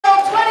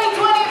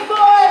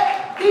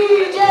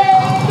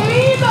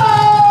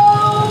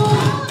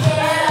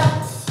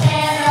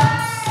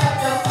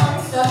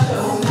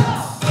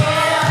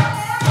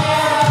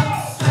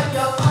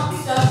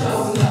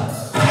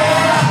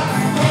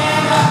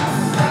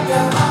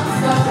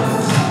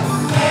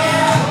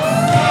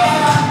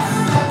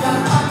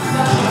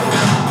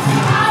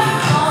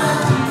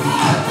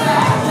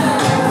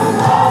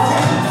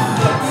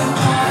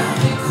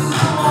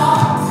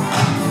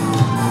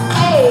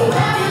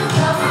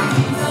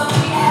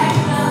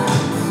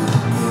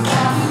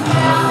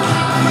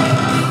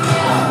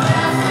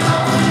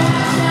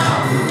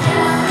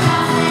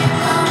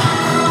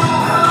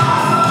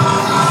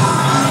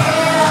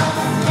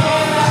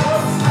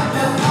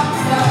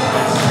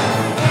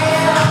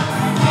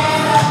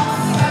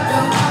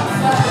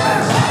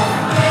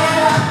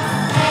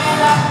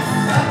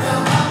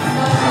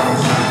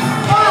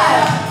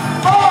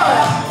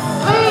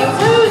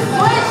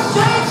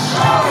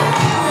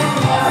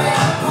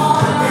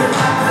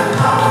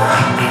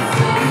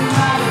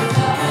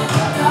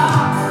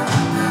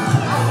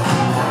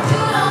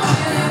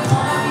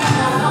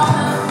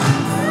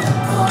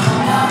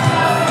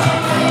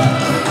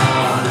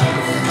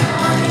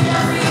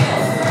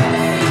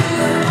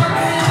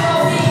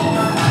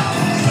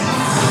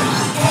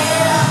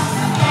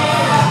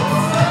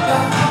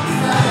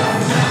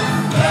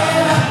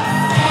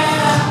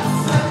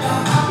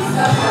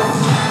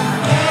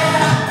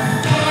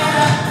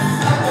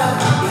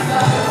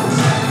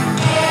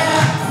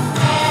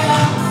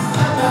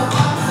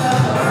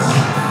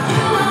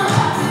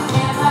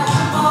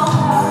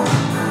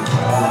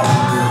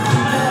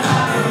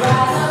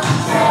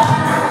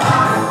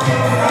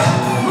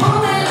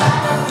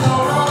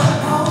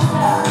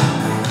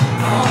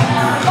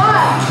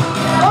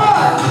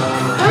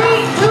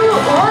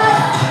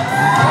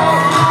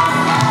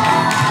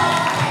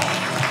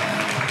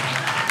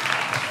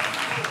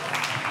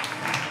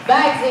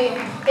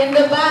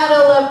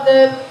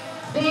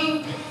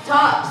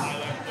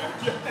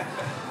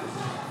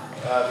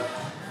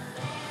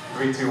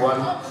3, 2,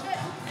 1.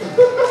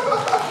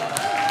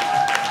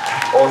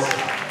 Awesome.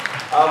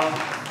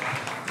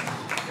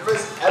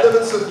 There's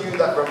elements of you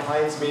that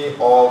reminds me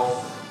of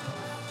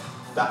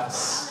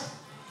Dallas.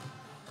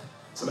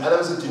 Some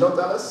elements of, do you know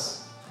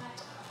Dallas?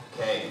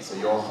 Okay, so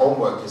your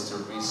homework is to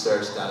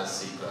research Dallas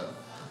Secret,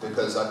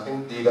 because I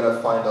think you're going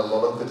to find a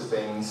lot of good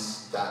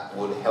things that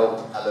would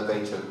help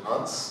elevate your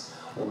dance.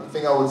 One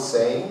thing I would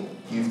say,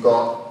 you've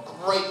got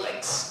great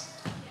legs.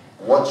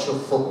 Watch your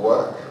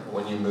footwork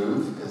when you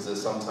move, because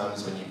there's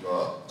sometimes when you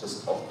are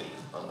just offbeat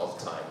and off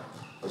time.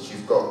 But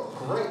you've got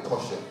great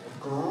posture,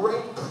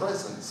 great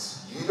presence.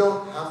 You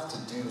don't have to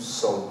do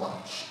so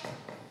much.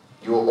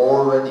 You're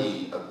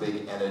already a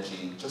big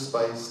energy just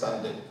by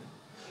standing.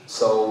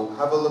 So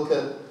have a look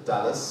at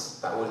Dallas.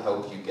 That would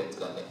help you get to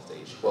that next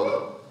stage. Well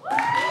done.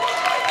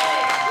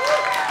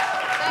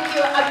 Thank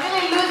you. I'm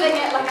really losing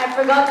it, like I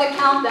forgot the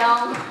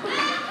countdown.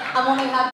 I'm only happy.